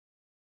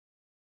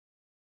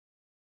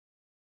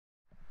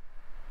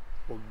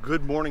Well,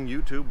 good morning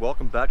YouTube.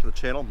 Welcome back to the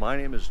channel. My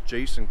name is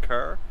Jason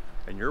Carr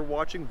and you're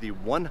watching the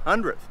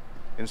 100th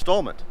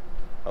installment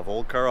of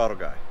Olde Carr Auto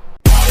Guy.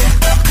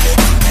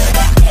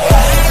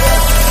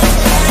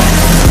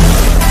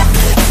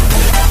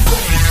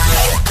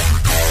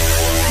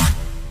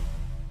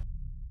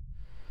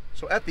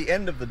 So at the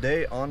end of the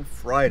day on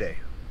Friday,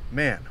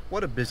 man,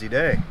 what a busy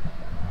day.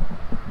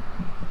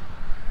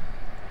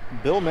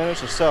 Bill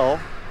managed to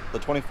sell the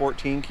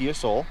 2014 Kia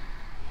Soul,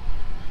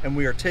 and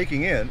we are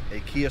taking in a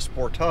Kia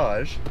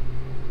Sportage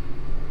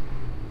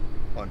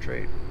on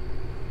trade.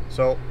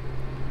 So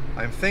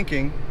I'm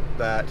thinking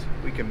that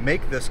we can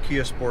make this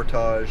Kia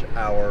Sportage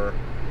our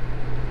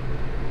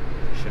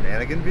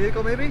shenanigan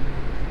vehicle maybe,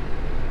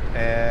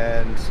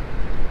 and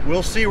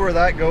we'll see where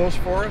that goes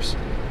for us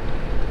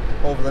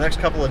over the next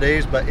couple of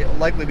days, but it'll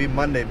likely be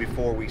Monday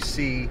before we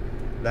see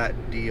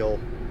that deal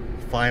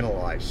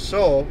finalized.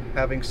 So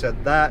having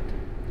said that,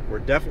 we're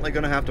definitely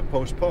going to have to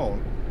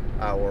postpone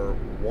our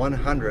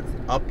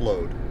 100th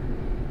upload.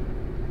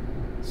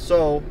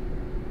 So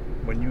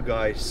when you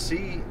guys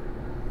see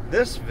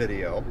this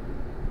video,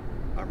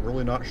 I'm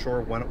really not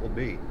sure when it will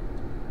be.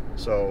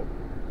 So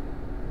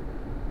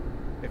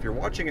if you're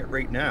watching it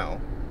right now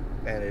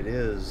and it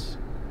is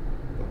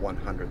the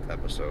 100th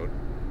episode,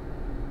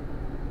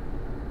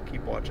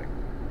 keep watching.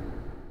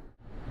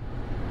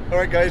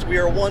 Alright guys, we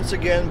are once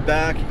again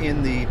back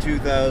in the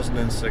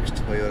 2006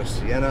 Toyota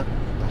Sienna,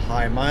 the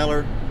high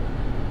miler.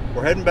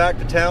 We're heading back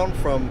to town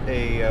from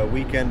a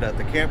weekend at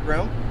the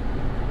campground,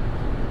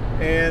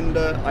 and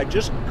I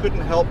just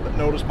couldn't help but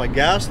notice my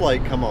gas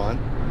light come on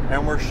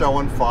and we're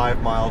showing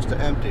 5 miles to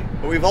empty.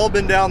 But we've all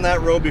been down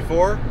that road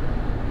before,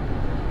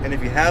 and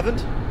if you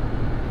haven't,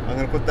 I'm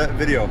going to put that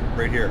video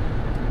right here.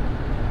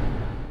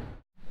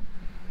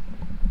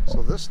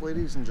 So this,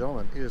 ladies and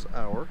gentlemen, is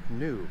our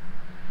new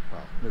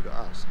to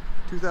us,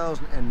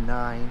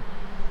 2009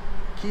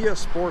 Kia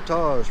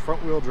Sportage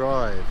front-wheel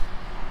drive.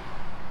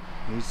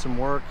 Needs some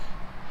work.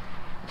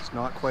 It's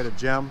not quite a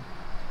gem,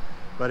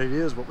 but it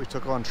is what we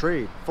took on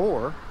trade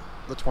for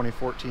the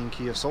 2014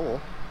 Kia Soul.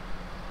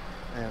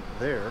 And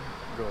there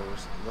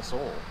goes the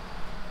Soul.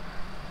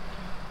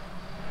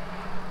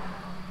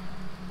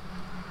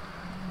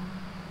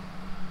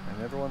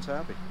 And everyone's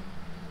happy.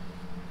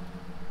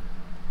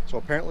 So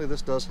apparently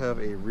this does have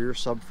a rear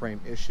subframe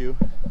issue.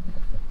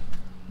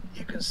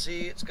 You can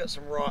see it's got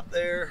some rot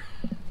there.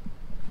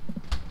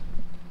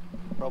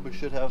 Probably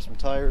should have some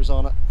tires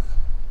on it.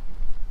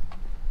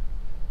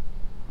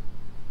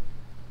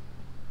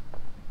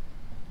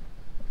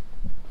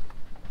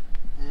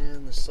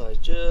 And this side's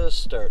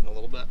just starting a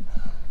little bit.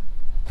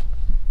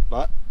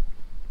 But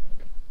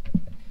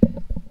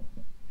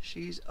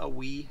she's a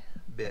wee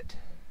bit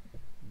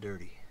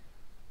dirty.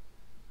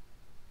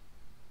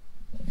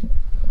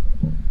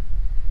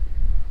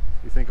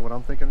 You thinking what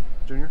I'm thinking,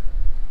 Junior?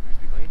 Needs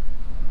to be clean?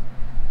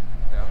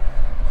 Yeah.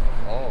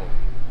 Oh.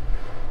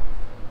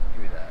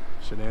 Give me that.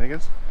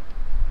 Shenanigans?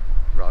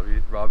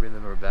 Robbie and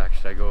them are back.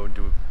 Should I go and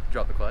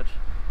drop the clutch?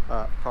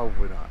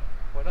 Probably not.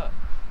 Why not?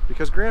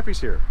 Because Grampy's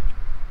here.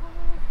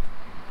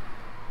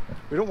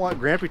 We don't want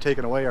Grampy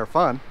taking away our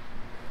fun.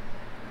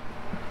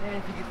 And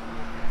if you get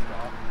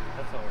stop,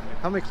 that's all we're doing.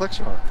 How many clicks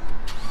are on?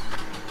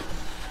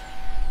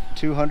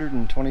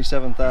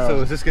 227,000.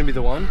 So is this gonna be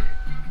the one?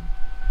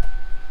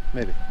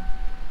 Maybe.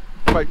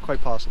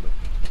 Quite possibly.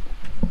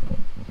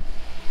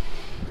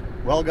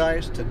 Well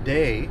guys,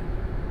 today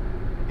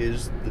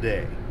is the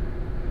day.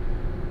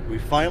 We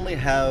finally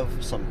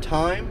have some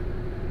time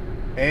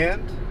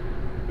and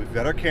we've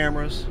got our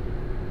cameras.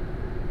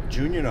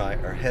 Junior and I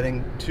are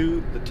heading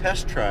to the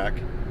test track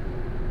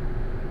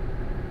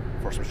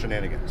for some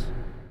shenanigans.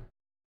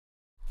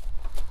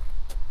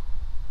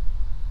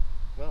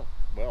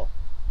 Well.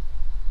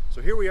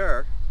 So here we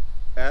are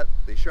at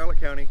the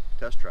Charlotte County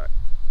test track.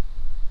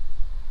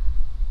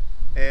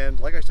 And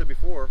like I said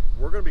before,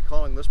 we're going to be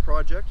calling this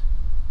project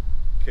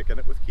Kicking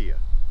It with Kia.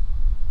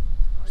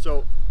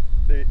 So,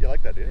 you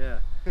like that, do you?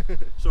 Yeah.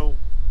 So,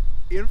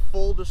 in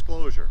full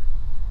disclosure,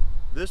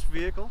 this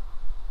vehicle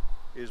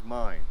is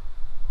mine.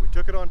 We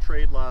took it on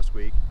trade last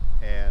week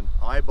and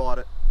I bought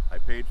it, I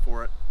paid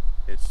for it,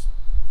 it's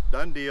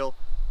done deal.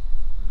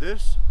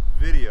 This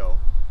video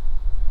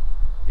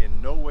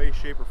in no way,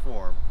 shape or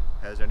form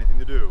has anything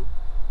to do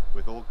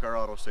with Olde Carr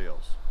Auto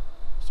sales.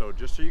 So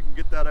just so you can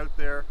get that out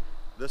there,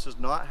 this is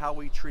not how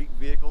we treat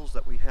vehicles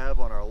that we have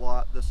on our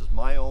lot. This is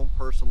my own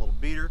personal little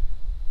beater,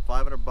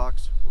 500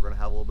 bucks. We're gonna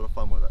have a little bit of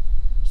fun with it.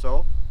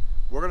 So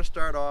we're gonna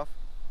start off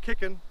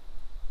kicking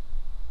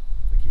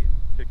the Kia.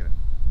 Kicking it.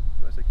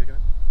 Did I say kicking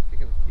it?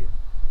 Kicking with Kia.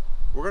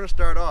 We're gonna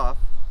start off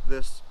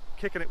this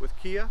Kicking It with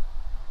Kia,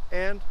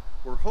 and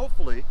we're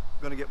hopefully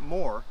gonna get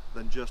more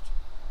than just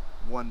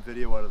one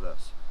video out of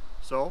this.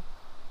 So,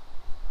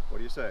 what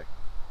do you say?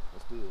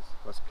 Let's do this.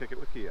 Let's kick it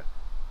with Kia.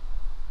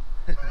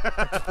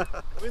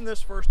 In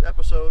this first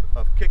episode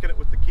of Kicking It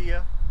with the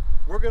Kia,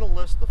 we're going to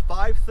list the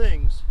 5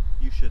 things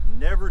you should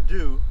never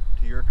do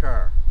to your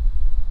car.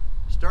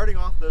 Starting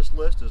off this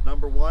list is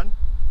number 1,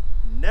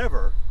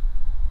 never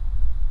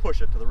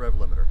push it to the rev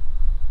limiter.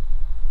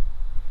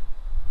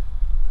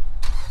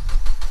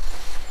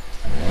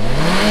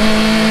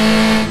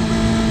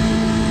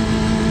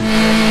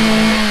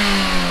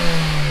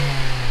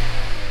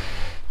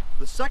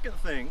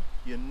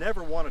 you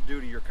never want to do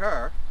to your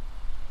car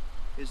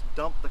is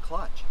dump the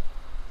clutch.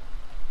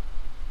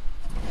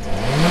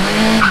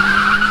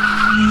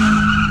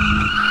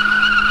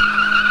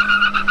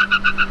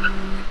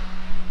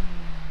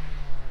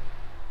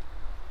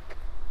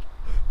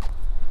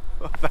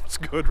 That's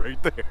good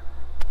right there.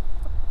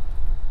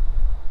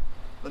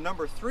 The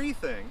number 3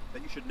 thing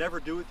that you should never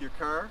do with your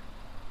car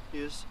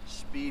is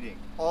speeding.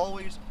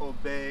 Always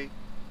obey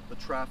the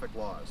traffic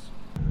laws.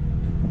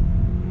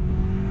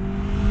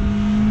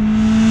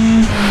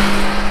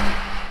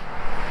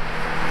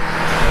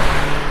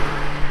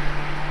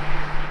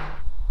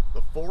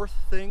 The 4th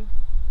thing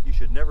you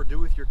should never do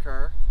with your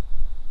car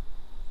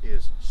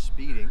is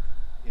speeding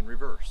in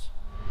reverse.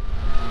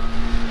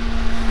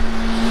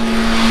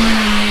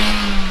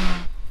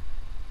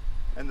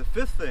 And the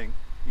 5th thing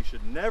you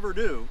should never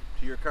do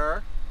to your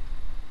car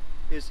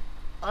is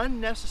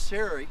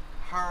unnecessary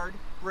hard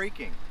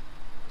braking.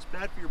 It's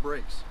bad for your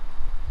brakes.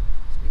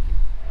 Sneaky.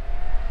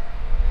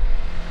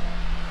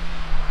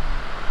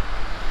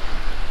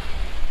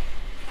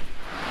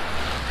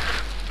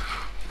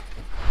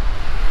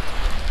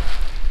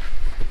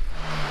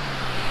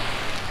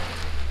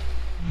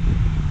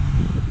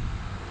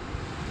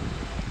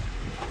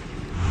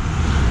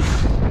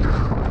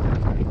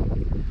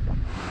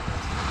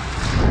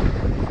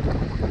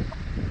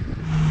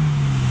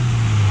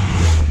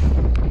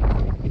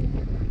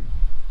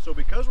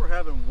 Because we're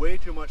having way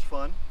too much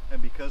fun,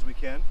 and because we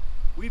can,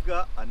 we've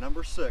got a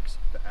number 6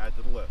 to add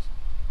to the list.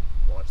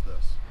 Watch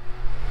this.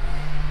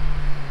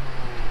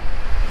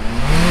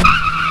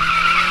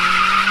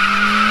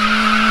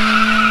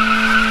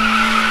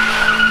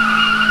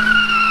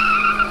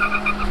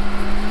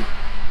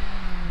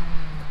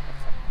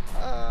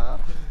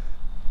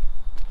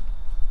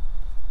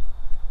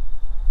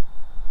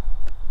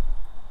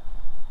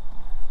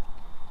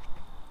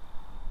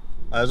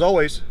 As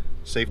always,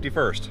 safety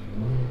first.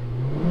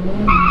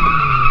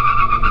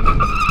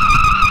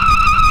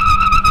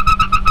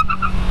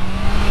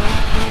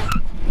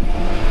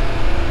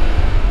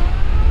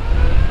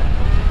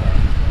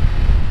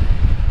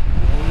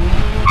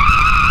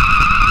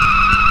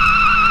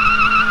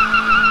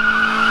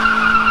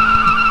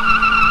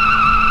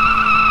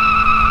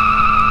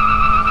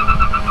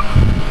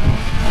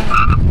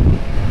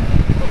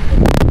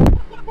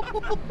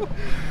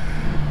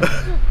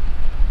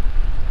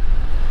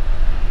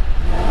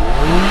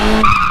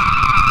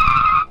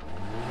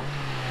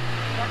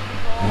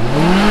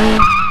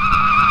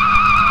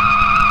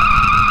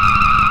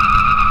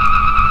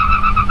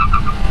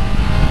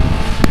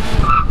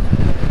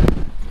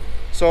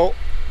 So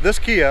this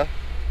Kia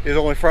is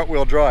only front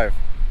wheel drive,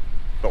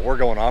 but we're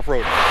going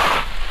off-road.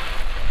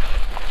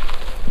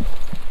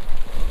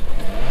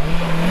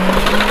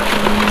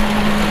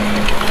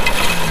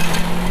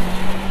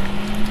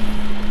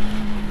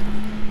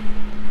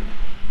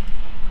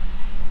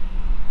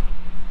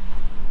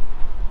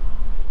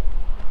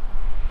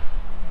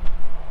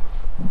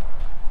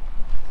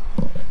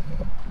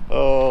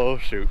 Oh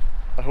shoot,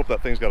 I hope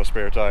that thing's got a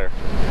spare tire.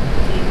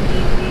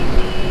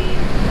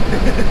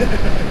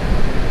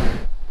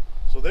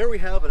 So there we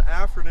have an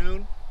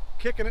afternoon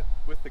kicking it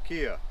with the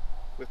Kia,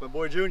 with my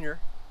boy Junior,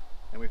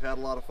 and we've had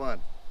a lot of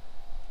fun.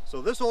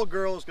 So this old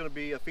girl is going to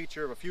be a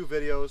feature of a few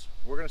videos.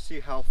 We're going to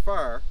see how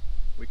far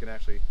we can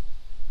actually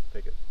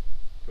take it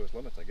to its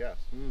limits, I guess.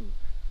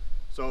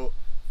 So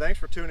thanks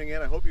for tuning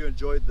in. I hope you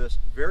enjoyed this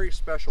very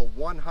special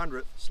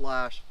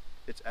 100th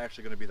 / it's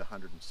actually going to be the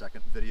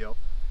 102nd video.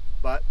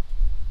 But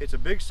it's a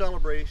big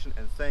celebration,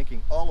 and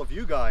thanking all of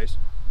you guys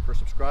for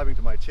subscribing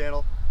to my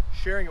channel,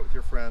 sharing it with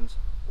your friends,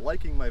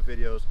 liking my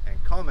videos,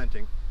 and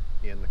commenting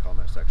in the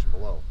comment section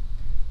below.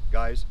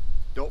 Guys,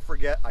 don't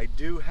forget I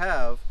do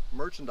have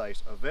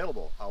merchandise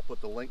available. I'll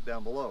put the link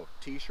down below.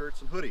 T-shirts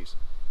and hoodies.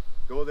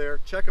 Go there,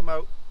 check them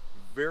out.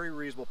 Very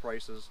reasonable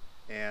prices,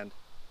 and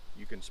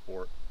you can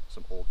sport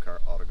some Olde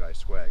Carr Auto Guy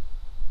swag.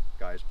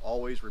 Guys,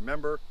 always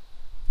remember,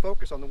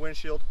 focus on the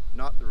windshield,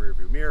 not the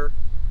rearview mirror.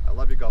 I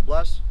love you, God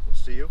bless. We'll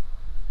see you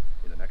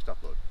in the next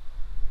upload.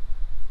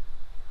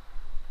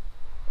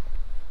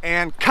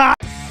 And cut!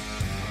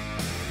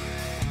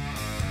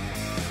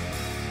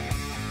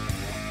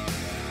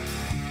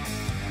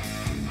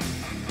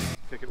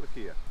 Kick it with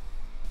Kia.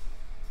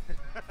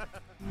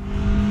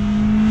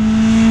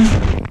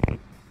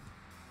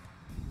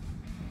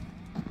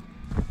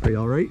 Are you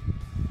all right?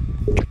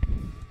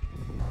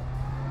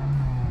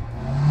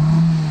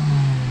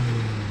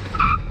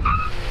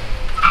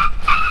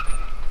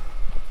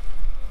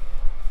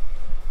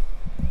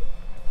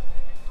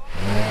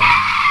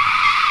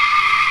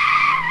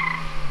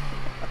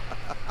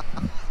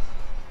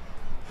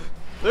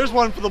 There's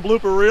one for the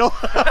blooper reel.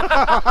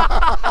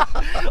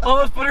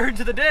 Almost put her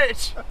into the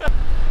ditch.